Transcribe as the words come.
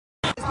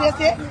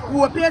businesses, we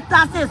will pay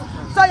taxes.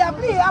 So you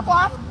please help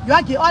us. You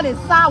are getting all the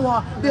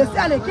sour. They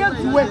say they can't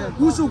do it.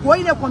 We should go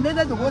in the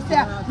community to go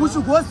sell. We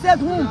should go sell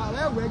home.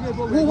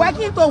 We're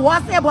working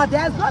towards it, but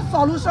there's no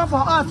solution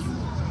for us.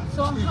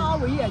 So how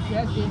will you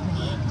address it?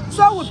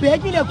 So we're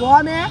begging the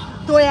government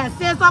to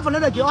insist for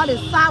them to get all the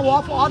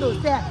sour for all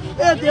those sales.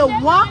 If they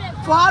want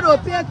for all to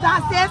pay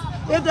taxes,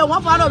 if they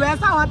want for all to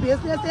rest our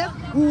businesses,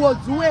 we will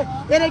do it.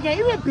 And they can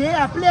even pay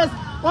a place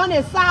on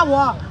a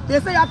sour.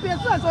 They say you pay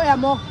so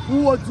more.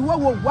 We will do it.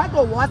 We will work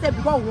towards it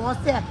because we want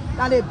to say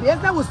that the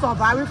business will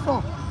survive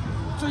from.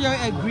 So you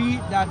agree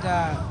that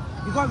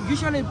because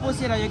usually people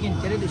say that you can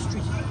get in the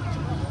street.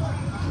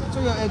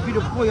 So you agree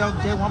to put your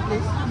there one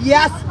place?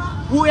 Yes,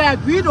 we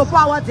agree to put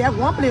our there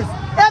one place.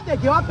 If they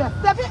give up a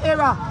certain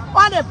area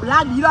on the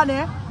black leader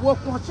there, will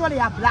control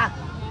their black.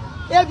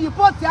 If you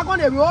put there on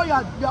the road,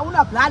 your own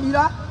black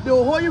leader, they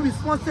will hold you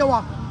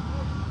responsible.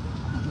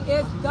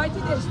 Is dirty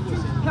the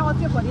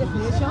penalty for this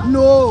nation?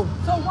 No.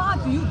 So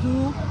what do you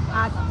do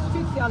as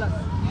street sellers?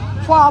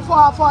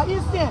 For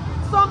instance,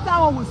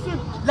 sometimes when we sweep,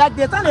 like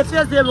the time they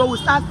face the road, we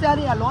start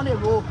selling along the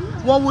road.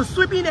 When we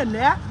sweep in the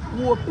net,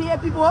 we will pay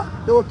people,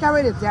 they will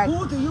carry the tag.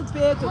 Who do you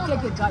pay to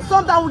take the dirt?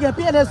 Sometimes we can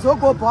pay the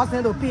Zogo boss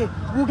and to pay.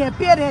 We can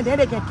pay them, then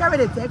they can carry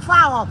the tag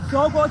far off.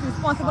 Zogo is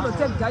responsible to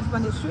take dirt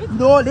from the street?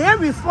 No, they're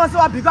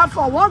responsible because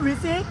for one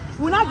reason,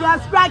 we not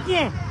get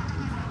striking.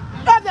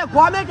 If the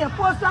government can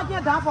put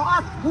striking down for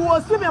us, we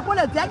will sweep and put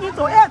the tag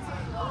into it.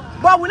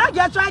 But we not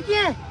get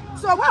striking.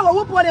 So why will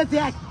we put the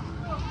tag?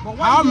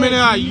 How many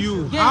are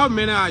you? How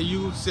many are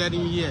you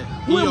setting here?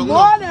 With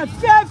more than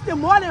 50,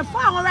 more than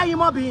 500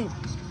 human beings.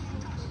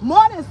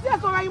 More than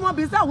 600 human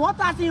beings,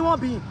 1,000 human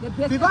beings.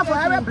 Because for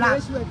every black.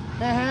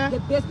 The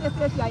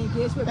businesses you are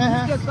engaged with,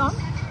 can you say some?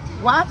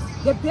 What?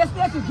 The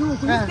business you do,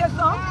 can you say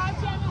some?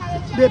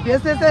 The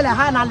businesses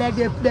like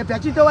the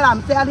vegetable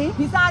I'm selling.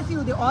 Besides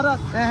you, the others.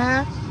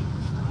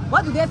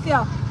 What do they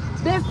sell?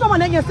 There's someone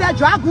that can sell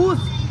dry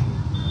goods.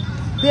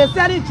 They're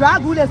selling dry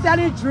goods, they're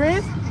selling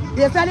drinks,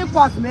 they're selling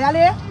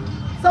cosmetics.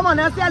 Someone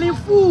else selling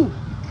food.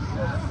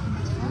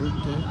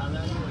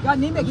 Your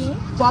name again?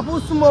 Bubble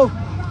Smoke.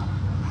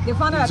 They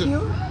found out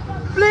you?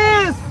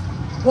 Please,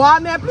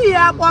 government, please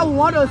help us. We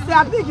want to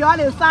sell. Please, you all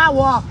the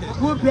sidewalk.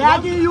 We're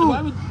begging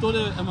you.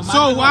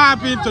 So what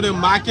happened to the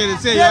market? They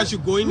say you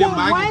should go in the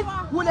market.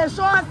 With the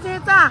short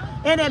center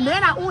and the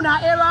man at Una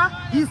era,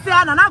 he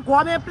said, "Another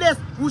government place.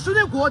 We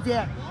shouldn't go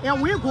there,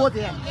 and we go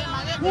there."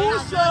 Who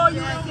show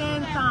you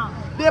center?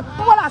 The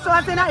people at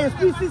short center is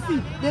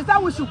PCC. They said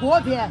we should go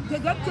there.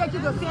 Did they take you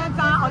to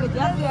center or they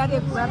just said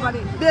it forever?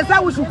 They said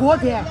we should go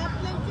there.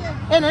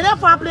 And they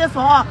found a place for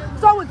us.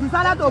 So we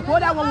decided to go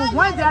there. When we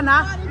went there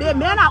now, the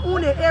men that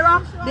own the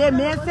area, the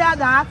men said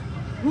that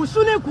we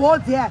shouldn't go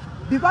there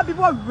because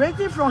people are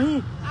renting from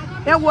him.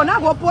 And we're not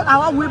going to put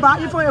our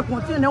wheelbarrow if we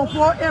continue to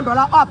put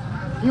umbrella up.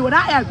 He will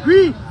not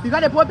agree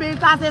because they put paying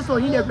taxes for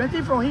him, they're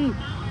renting from him.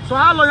 So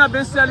how long have you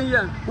been selling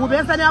here? We've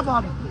been selling here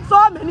for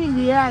so many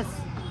years.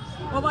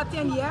 Over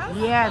 10 years?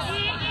 Yes.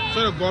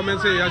 So the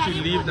government say you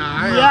should leave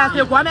now? Yes,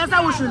 the government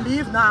said we should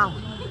leave now.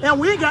 And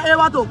we get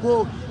able to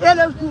go. And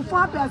if we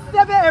find a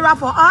safe area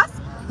for us,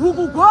 we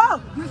could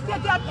go. You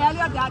stated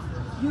earlier that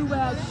you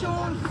were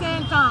shown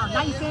center.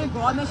 Now you're saying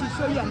government should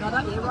show you another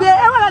area. The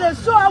area that they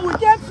show, we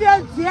can't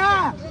feel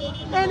there.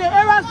 And the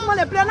area small,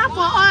 they play not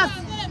for us.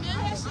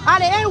 At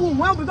the end, we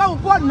went because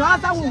we put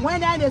north and we went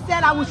there and they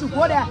said that we should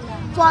go there.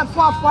 For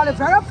the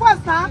very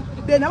first time,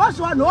 they never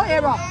show no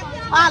area.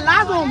 Our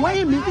last one,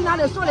 when we meeting now,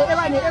 they show the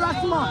area and the area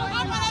small.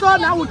 So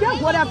now we can't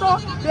go there. So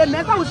they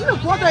meant that we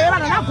shouldn't go to the area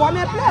and not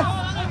government place.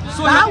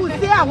 So now we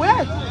stay away.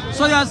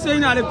 So you're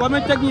saying that the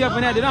government taking you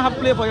for now, they don't have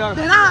play for you?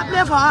 They don't have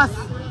play for us.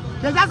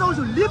 They just want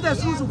to leave the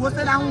schools to go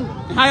stay down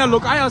home. How you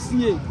look, how you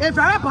see it? It's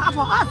very bad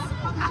for us.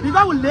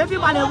 Because we live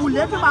in our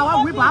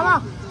we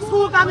power.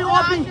 School coming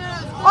open.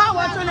 All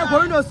we're trying to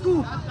go into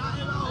school.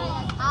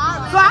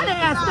 So how they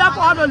expect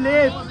all to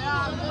live?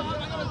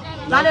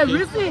 That's the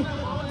reason.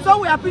 So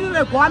we are appealing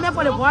the government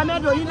for the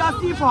government to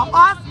industry for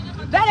us.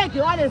 Then they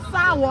give all the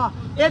sour.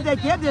 If they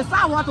give the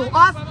sour to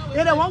us,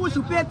 if they want we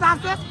should pay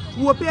taxes,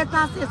 we will pay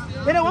taxes.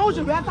 If they want we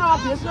should rest our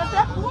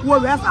businesses, we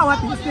will rest our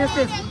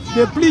businesses.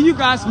 The plea you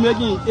guys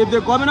making, if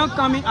the government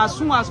coming as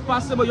soon as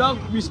possible, your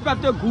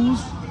respected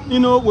goods, you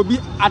know, will be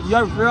at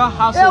your very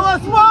house. It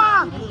was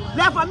small.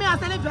 Like for me, I'm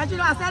selling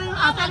vegetables, I'm selling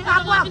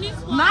apple.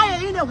 Now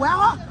you're in the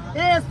warehouse.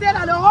 It stayed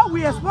at the whole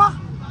way small.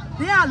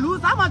 They are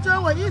lose. How much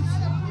children will eat?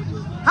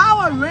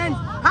 How will rent?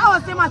 How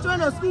will send my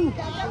children to school?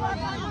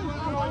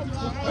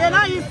 And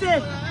now you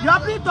say, you're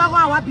please talk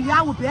about what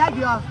I will beg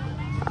you.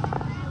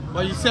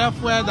 But you said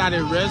where that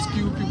they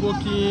rescue people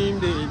came,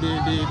 they said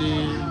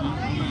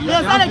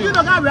they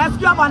don't get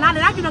rescue but now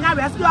they're not going to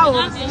rescue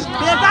us.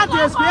 They can't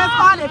disgrace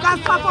us, they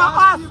can't suffer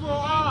us.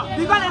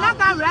 Because they're not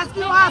going to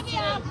rescue us.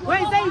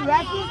 When you say you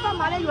rescue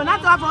somebody, you're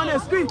not talking on the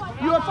street.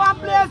 You're from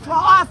place for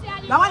us.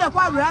 That's what they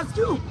call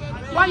rescue.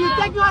 When you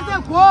take you and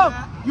say, go,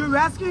 you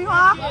rescue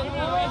us.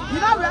 You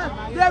know,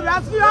 they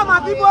rescue all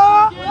my people.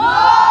 No!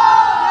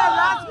 They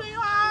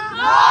rescue us.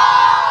 No!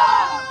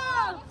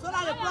 So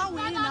that the plan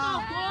we need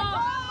now.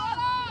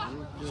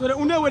 So the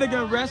only way they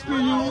can rescue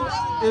you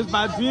is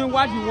by doing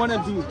what you want to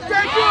do.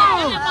 Thank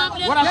you.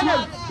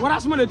 What are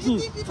some of the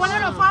things? For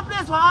them to find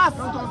place for us.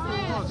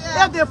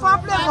 If they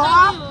find place for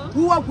us,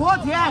 we will go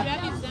there.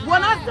 We're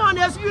not still on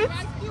the street,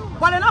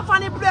 but they're not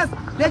finding place.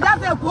 They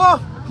just say go,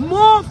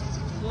 move.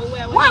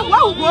 Why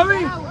we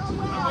going?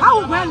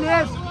 How we going to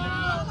live?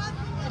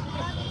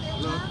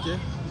 Okay.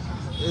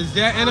 Is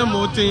there any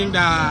more thing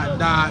that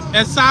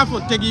aside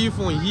from taking you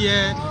from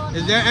here,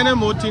 is there any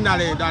more thing that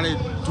they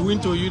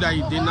doing to you that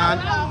you did not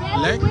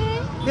like?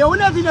 The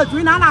only thing they're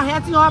doing now is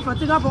hurting us for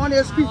taking up on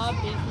the street.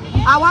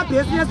 Our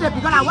business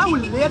because I will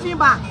living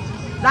back.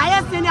 Like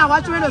I said, I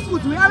was trying to school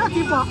doing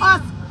everything for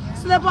us.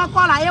 Sleep on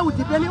call here with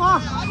depending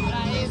on.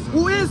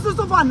 We eat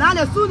susu for now,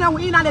 the soon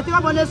we eat and they take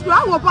up on the street.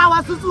 I will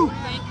power susu.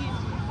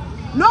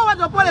 No one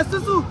to put the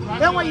susu.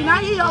 Then when you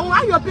not eat,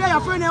 why you pay your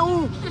friend at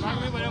home?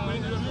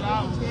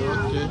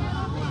 Okay.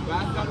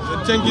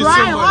 Thank you so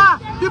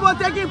much. People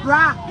taking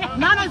bra.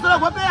 Now they say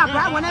go pay your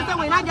bra. When they say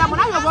we not get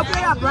money, you go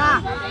pay your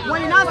bra.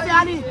 When you not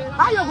selling,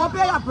 how you go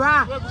pay your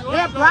bra?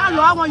 Hey, bra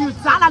long when you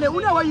sell and the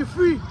only when you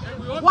free.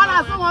 What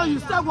I say when you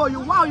sell go, you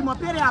wow, you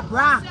must pay your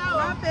bra.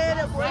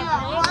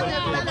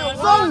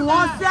 So we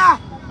want sell.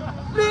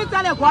 Please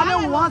tell the government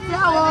we want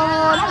sell.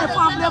 Oh, let the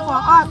family for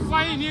us.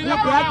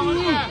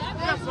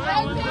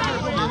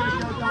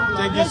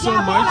 Thank you so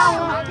much.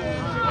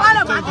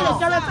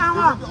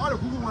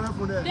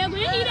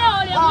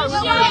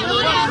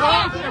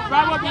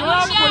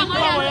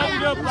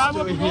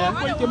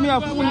 Give me a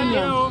phone in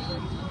here.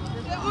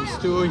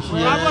 Still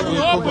here in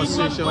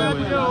conversation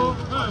with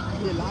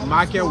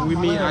market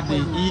women at the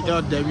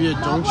ELWA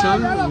Junction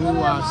who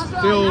are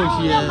still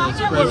here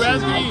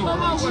expressing.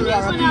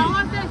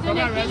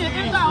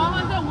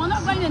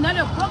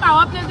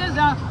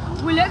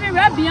 We live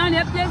right beyond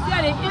that place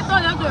here. They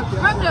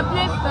break the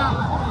place down.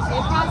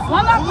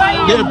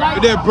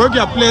 They broke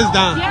your place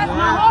down. Yes,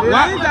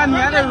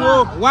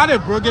 why they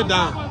broke it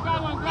down?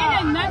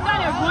 In the night time,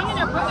 they run in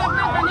the broke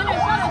place and then they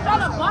try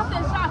to bust the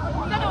shop.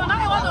 Then they were not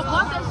able to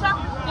bust the shop.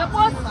 They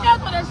put stairs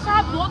to the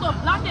shop door to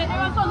block the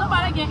area so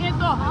nobody can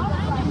enter.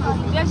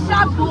 The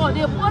shop door,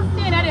 they put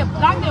stairs and they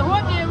block the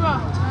whole area.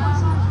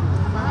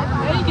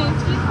 There you can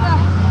see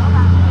that.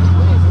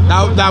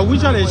 That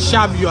which one is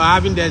shop you are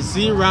having the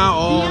scene round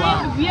or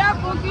we are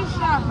broken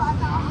shop.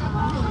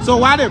 So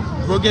why they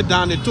broke it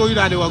down? They told you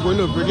that they were going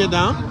to break it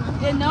down?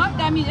 They not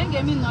tell me, they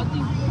gave me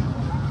nothing.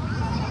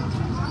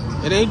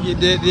 They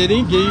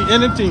didn't give you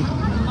anything?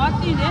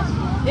 Nothing.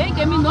 They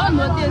gave me no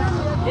notice.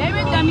 They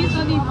didn't tell me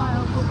something.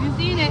 You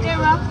see in the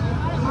area?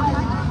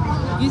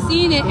 You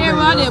see in the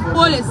area, they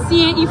pull the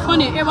scene in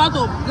front of the area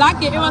to block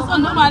the area so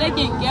nobody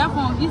can get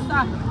from this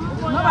side.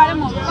 Nobody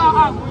must fall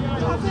out.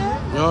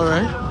 All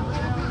right.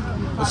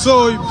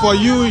 So for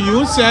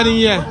you selling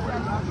here?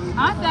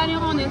 I'm selling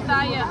on the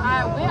side here.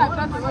 I wait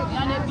across the road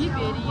behind the big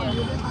baby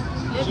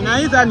here. Now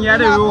he's near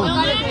the road.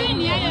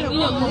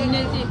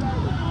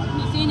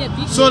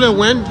 So they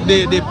went,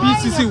 the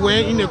PCC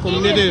went in the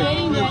community.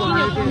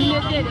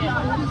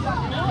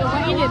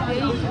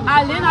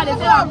 I learned how they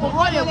say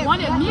alcohol, they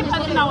wanted me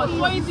person I was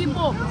showing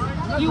people.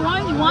 You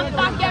want to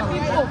target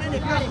people.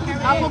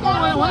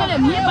 Alcohol, one of the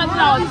me person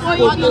I was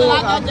showing people.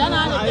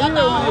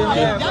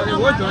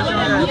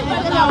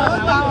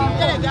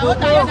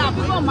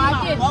 People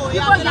market.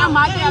 People that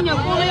market in the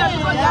Korea,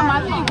 people that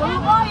market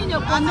in the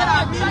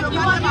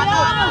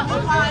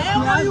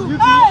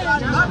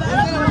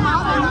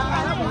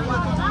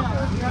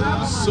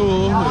So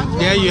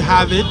there you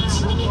have it.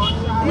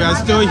 We are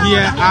still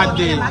here at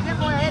the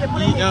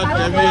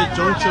ELWA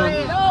Junction.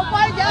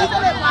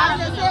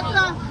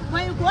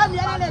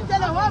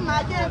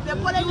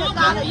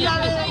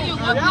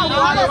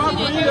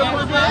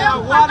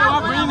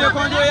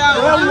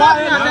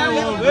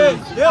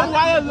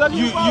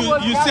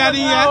 You said it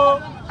here?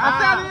 I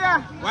said here.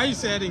 Why you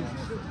said it?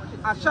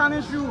 I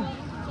challenge you.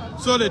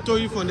 So they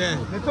told you from there?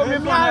 They told me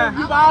from there.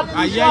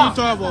 I hear you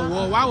talk about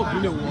war. Why would be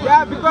the war?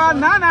 Yeah, because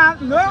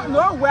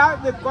nowhere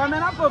the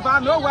government has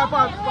provided nowhere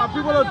for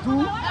people to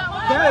do.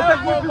 Then they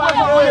take people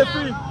from the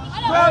street.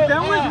 So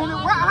then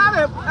how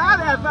they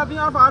expecting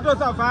us for to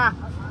survive?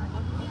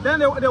 Then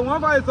they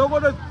want for his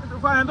over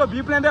for him to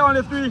be planted on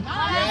the street.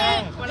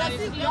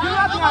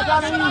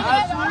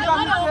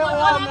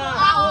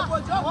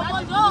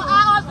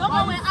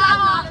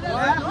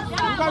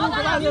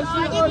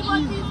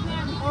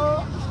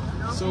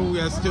 So we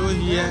are still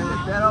here.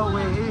 Better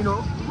way, you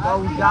know. But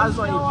we guys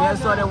are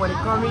investors that when they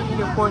come in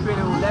the country,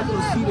 they will let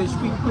us see the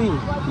street clean.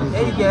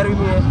 Hey, you get me?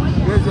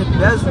 There's the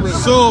best way.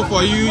 So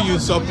for you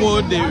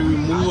support the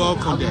removal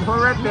from there?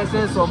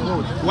 100%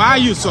 support. Why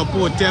you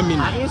support? Tell me.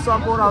 I'm in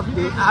support of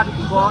the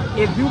article.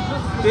 If you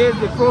face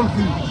the front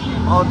view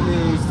of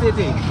the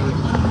city,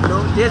 you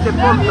know, there's the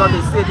front view of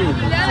the city.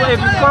 So if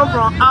you come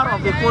from out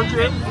of the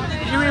country,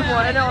 even for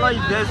any other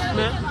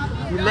investment,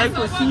 you like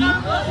to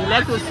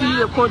see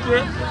the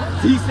country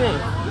decent.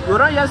 You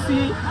don't just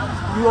see,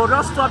 you will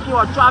not stop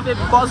your traffic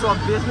because of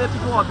business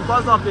people or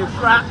because of the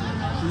crack.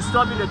 You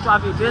stop in the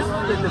traffic. This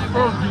is the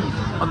front view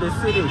of the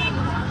city.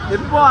 The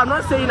people are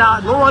not saying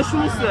that no one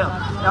shouldn't sell.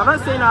 I'm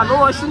not saying that no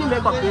one shouldn't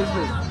make a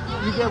business.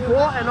 You can go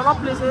and other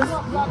places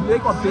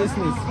make a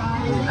business.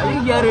 Are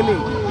you hearing me?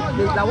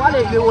 Like what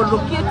they will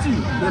locate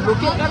you. They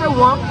locate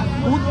everyone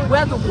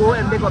where to go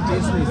and make a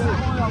business.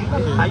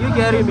 Are you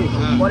getting me?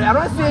 But I'm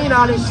not saying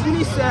that they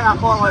shouldn't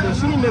sell or they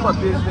shouldn't make a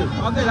business.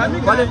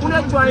 But they're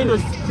only trying to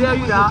tell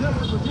you that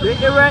the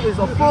area is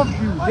a front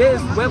view. There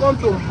is welcome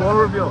to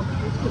Monrovia.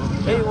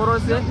 Hey, what I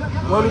say?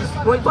 When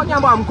we're talking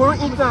about I'm going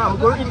in town.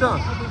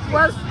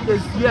 First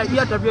is here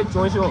ELWA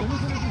Junction.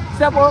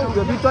 Second,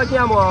 you'll be talking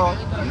about,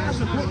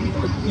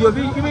 you'll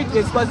be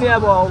discussing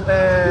about,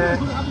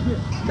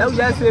 let me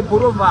just say,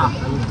 Monrovia.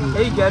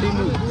 Hey, getting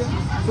me?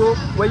 So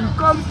when you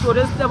come to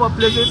this type of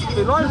places,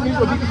 you don't need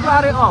to be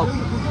carried up.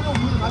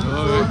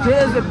 So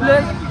there is a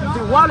place,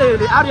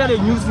 the area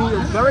they're using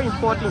is very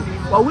important.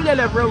 But we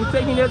we're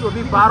taking it to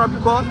be better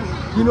because,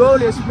 you know,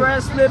 they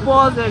spread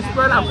slippers, they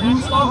spread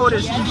abuse all over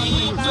the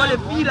street. So they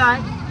feel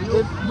like,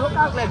 they look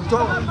out like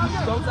dogs. You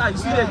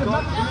see the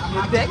dog,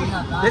 they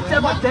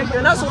take a tech,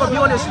 they're not supposed to be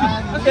on the street.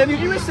 If you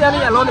even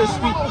selling along the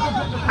street,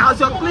 as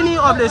you're cleaning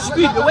up the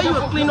street, the way you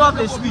clean up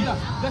the street,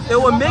 it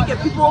will make the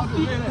people,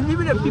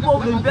 even the people,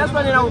 the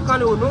investment in our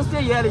country will not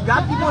stay here. They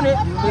got people in it,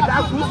 they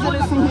got good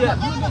citizens here.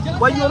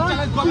 But you don't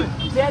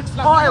take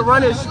all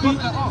around the street,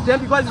 then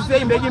because you say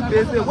you're making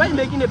business, when you're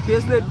making a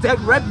business, take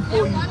right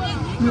before you.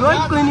 You're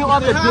not cleaning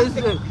up the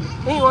business.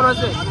 Ain't what I'm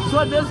saying.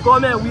 So this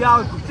government, we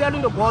are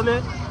telling the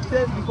government,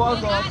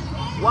 because of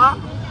what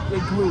they're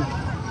doing.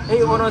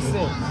 Ain't what I'm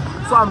saying.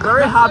 So I'm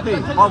very happy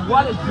of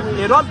what they're doing.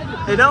 They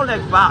don't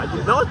like bad.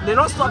 They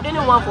don't stop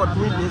anyone for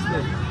doing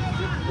business.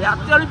 They are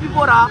telling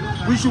people that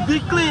we should be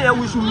clean and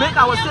we should make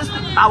our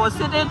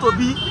city to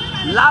be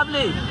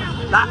lovely.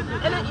 That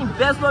any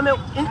investor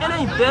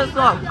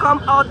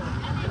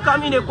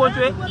come in the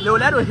country, they will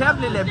let to help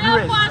the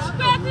Liberians.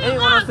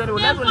 Ain't what I'm saying. They will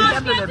let to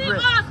help the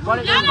Liberians. But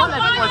it's not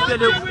like the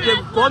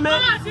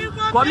government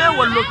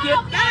will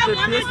locate the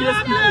business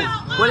people.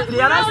 But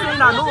they are not saying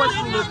that no one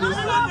should make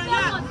business.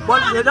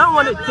 But they don't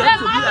want the tech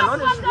to be along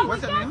the street.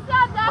 What's your name?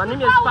 My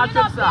name is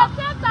Patrick, sir.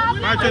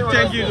 Patrick,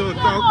 thank you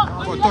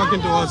for talking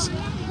to us. We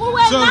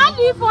will not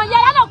leave for here.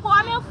 Let them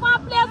come and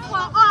find place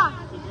for us.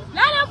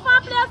 Let them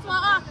find place for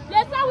us.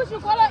 They say we should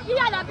go to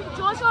ELWA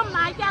Junction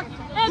market.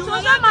 And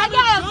Junction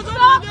market is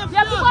so the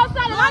people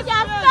say they don't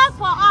get space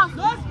for us.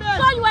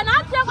 So you will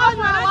not take us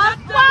from our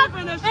spot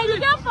and you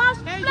can find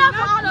place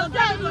for us to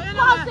say it's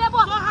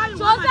possible.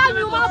 Joseph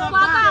Newman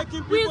Baka,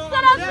 we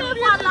citizens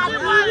for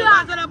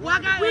Liberia.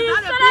 We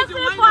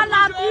citizens for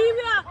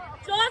Liberia.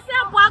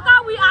 Joseph Baka,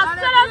 we are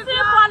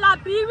citizens for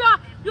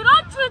Liberia. You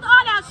don't treat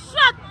all that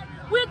shit.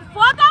 We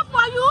voted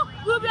for you,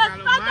 we'll be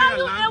expecting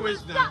you, and we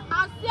say,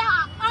 I'm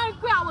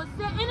angry, I will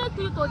say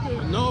anything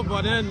today. No,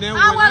 but then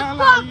I will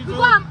talk because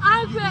I'm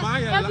angry.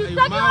 If you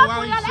take it off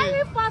for you, let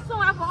me find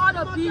somewhere for all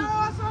the beef.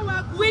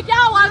 We get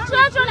our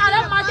children and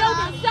then my day we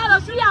can sell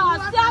us, see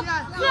ourselves,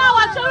 see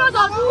our children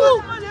of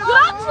food. You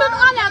don't treat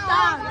all of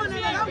that.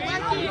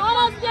 You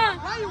understand?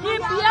 We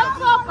behave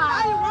so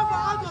bad.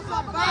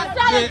 They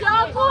said that there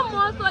are 2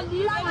 months to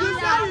leave from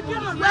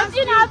here.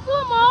 Within our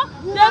 2 months,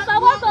 they're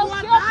supposed to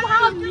give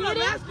out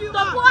meetings to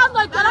put us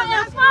together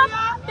and find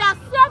the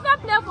safest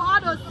place for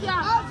all those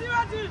here.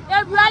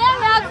 It really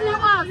hurting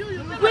us.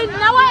 We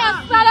never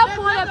expected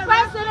for the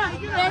president.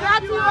 It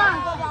hurting us.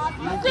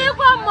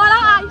 Single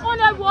mother are on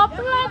the road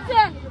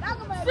plenty.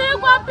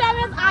 Single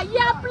parents are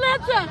here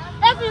plenty.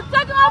 If you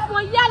take it off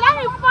from here,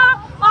 let him find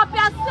a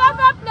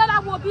safest place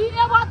that will be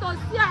able to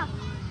see.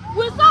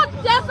 We're so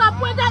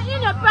disappointed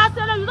in the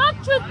president. You don't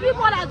treat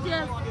people like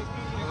this.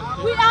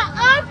 We are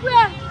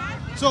angry.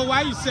 So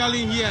why are you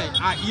selling here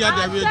at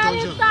ELWA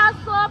Junction?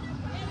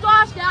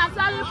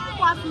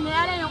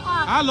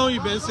 How long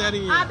you been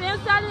selling here? I've been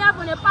selling here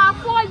for the past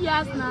 4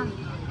 years now.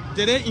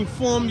 Did they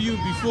inform you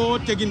before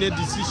taking the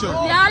decision?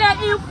 Yeah,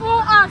 they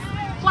inform us.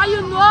 But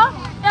you know,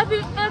 if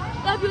you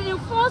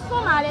inform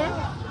somebody,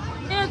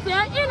 and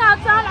then in a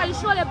time that you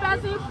show the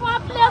person,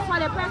 find place for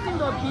the person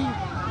to be.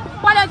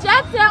 But they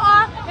just tell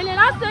us, and they're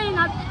not saying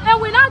that, and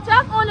we're not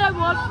just on the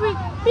road free.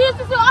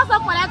 PCC also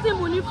collecting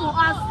money for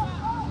us.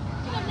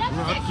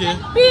 Okay.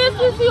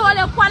 PCC or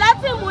they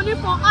collecting money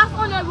for us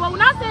on the road.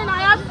 We're not saying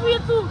I have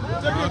free too.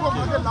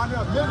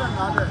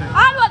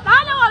 I will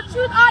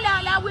treat all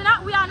that. We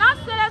are not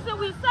citizens.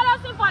 We're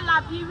citizens for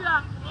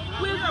Liberia.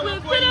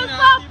 We're feeling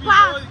so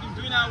bad.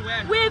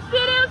 We're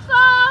feeling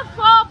so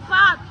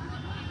bad.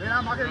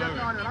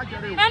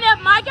 And the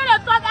market they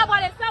talk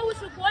about, they say we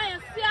should go and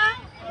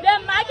sell. The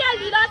market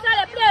leaders say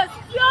the place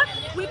pure.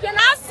 We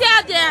cannot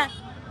sell there.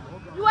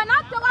 You will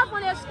not take off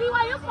on the street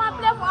when you can't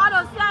play for all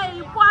those sales.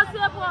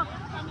 Impossible.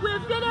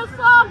 We're feeling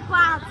so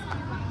bad.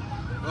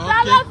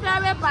 Okay.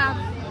 Very bad.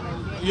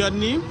 Your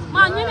name?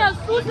 My name is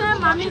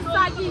Susan Mami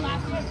Sagi.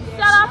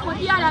 Set up for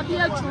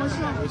ELWA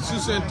Junction.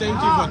 Susan,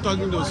 thank you for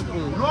talking to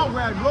Spoon.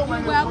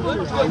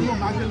 Welcome.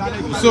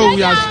 So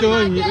we are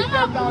still here.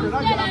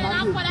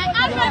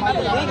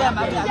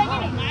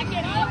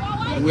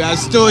 We are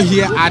still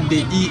here at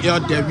the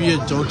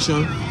ELWA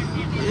Junction.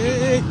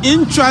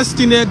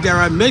 Interestingly, there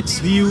are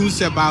mixed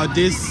views about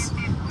this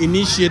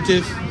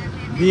initiative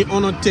being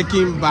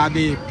undertaken by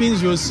the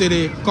Paynesville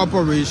City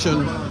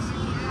Corporation.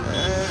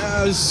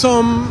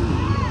 Some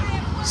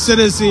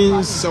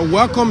citizens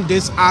welcome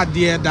this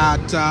idea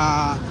that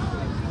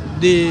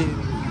the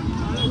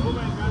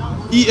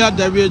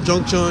ELWA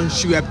Junction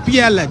should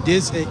appear like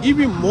this and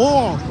even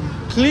more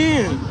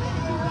clean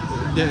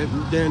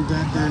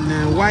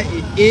than what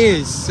it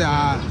is.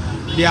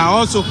 They are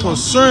also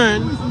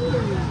concerned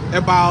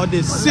about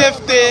the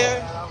safety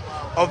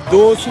of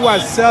those who are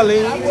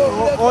selling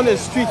on the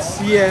streets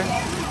here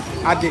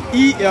at the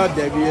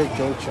ELWA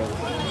Junction.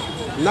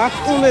 Not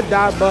only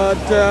that, but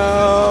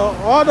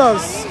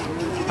others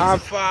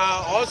have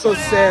also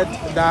said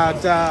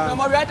that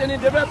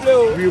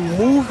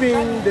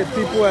removing the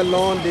people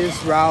along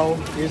this route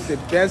is the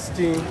best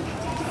thing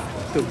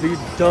to be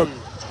done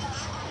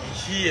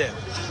here.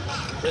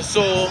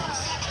 So,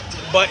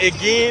 but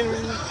again,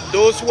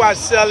 those who are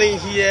selling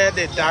here,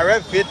 the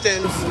direct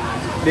victims,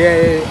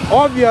 they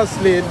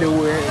obviously they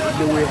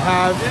will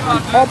have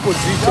an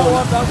opposition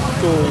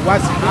to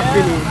what's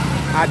happening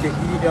at the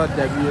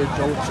ELWA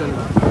Junction.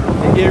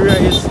 The area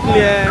is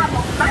clear.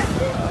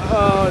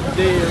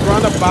 The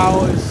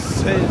roundabout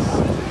is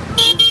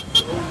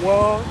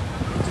well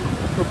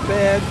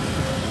prepared,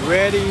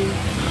 ready,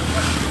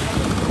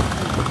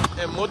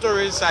 and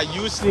motorists are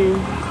using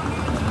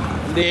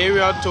the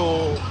area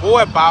to go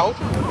about.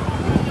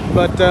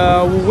 But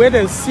we'll wait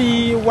and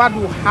see what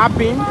will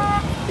happen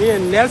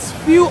in the next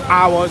few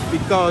hours,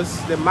 because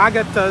the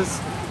marketers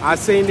are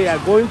saying they are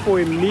going for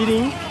a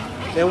meeting.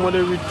 Then when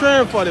they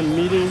return for the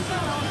meeting,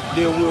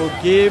 they will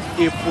give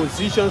a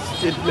position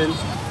statement,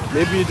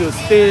 maybe to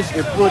stage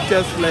a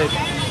protest like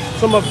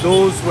some of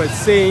those were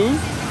saying.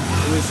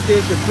 They will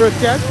stage a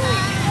protest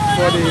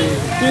for the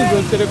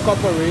Paynesville City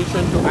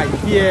Corporation to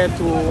adhere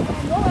to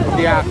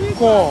their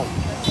call.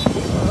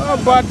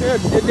 But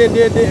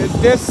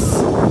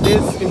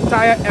this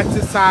entire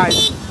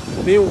exercise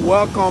being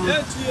welcomed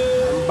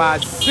by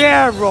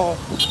several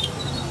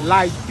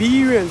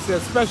Liberians,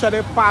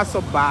 especially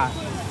passerby,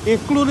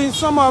 including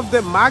some of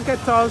the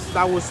marketers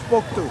that we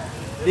spoke to.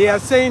 They are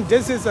saying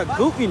this is a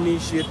good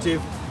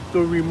initiative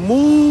to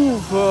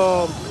remove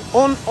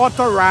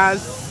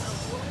unauthorized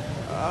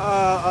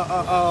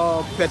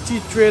petty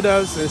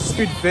traders and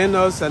street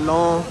vendors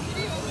along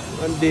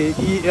the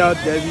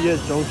ELWA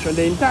Junction.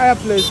 The entire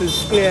place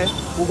is clear.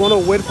 We're going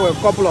to wait for a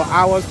couple of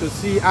hours to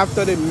see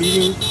after the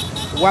meeting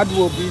what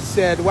will be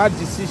said, what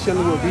decision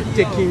will be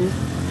taken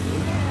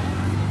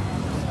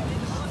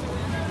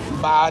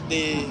by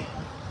the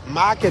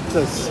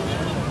marketers.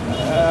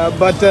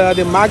 But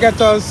the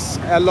marketers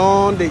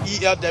along the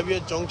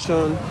ELWA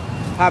Junction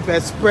have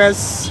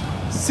expressed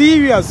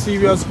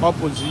serious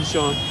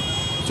opposition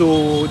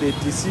to the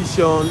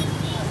decision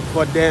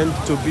for them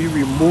to be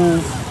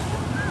removed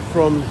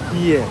from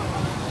here.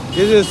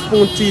 This is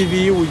Spoon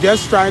TV. We're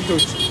just trying to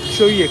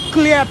show you a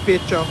clear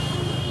picture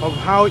of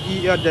how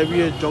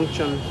ELWA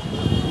Junction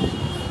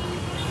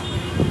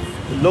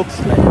looks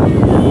like.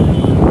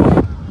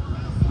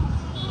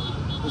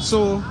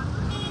 So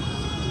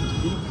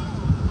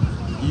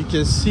you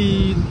can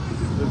see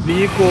the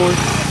vehicles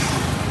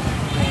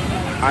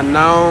are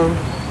now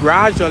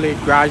gradually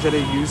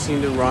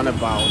using the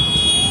roundabout.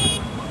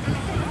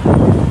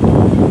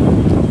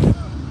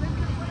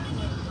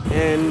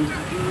 And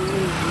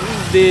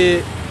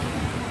the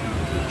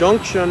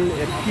junction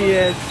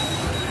appears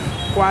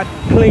quite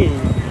clean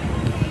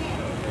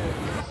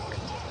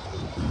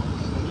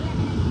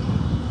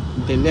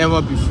than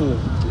ever before.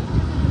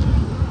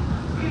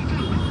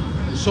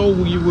 So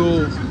we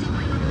will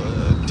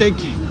take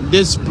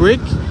this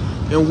break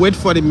and wait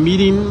for the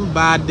meeting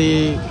by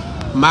the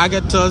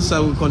marketers. I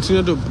will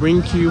continue to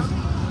bring you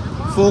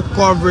full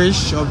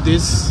coverage of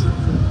this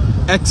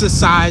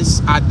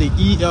exercise at the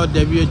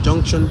ELWA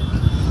Junction.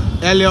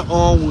 Earlier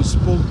on, we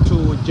spoke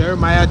to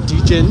Jeremiah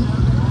Dejan.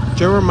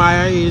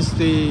 Jeremiah is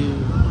the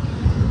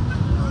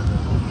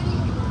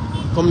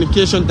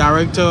communication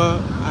director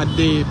at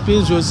the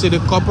Paynesville City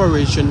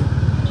Corporation.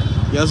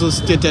 He also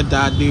stated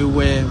that they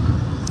were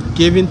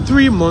given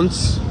 3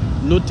 months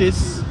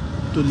notice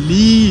to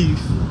leave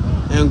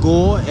and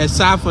go.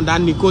 Aside from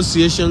that,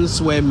 negotiations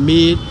were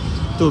made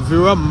to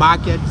various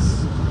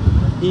markets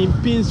in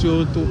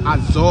Paynesville to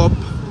absorb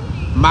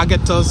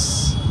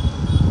marketers,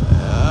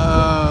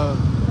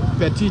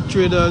 petty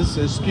traders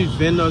and street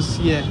vendors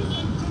here,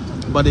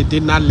 but they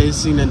did not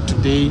listen, and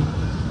today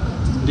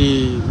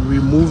the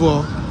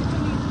removal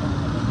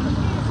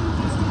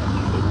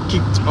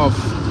kicked off.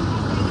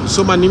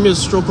 So my name is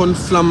Strokon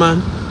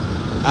Flaman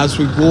as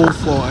we go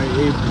for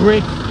a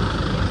break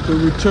to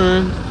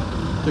return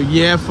to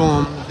hear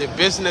from the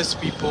business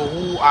people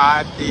who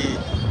are the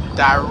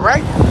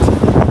direct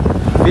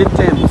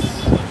victims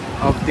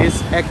of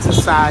this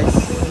exercise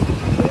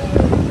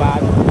by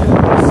the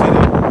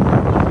City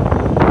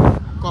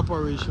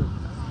Corporation.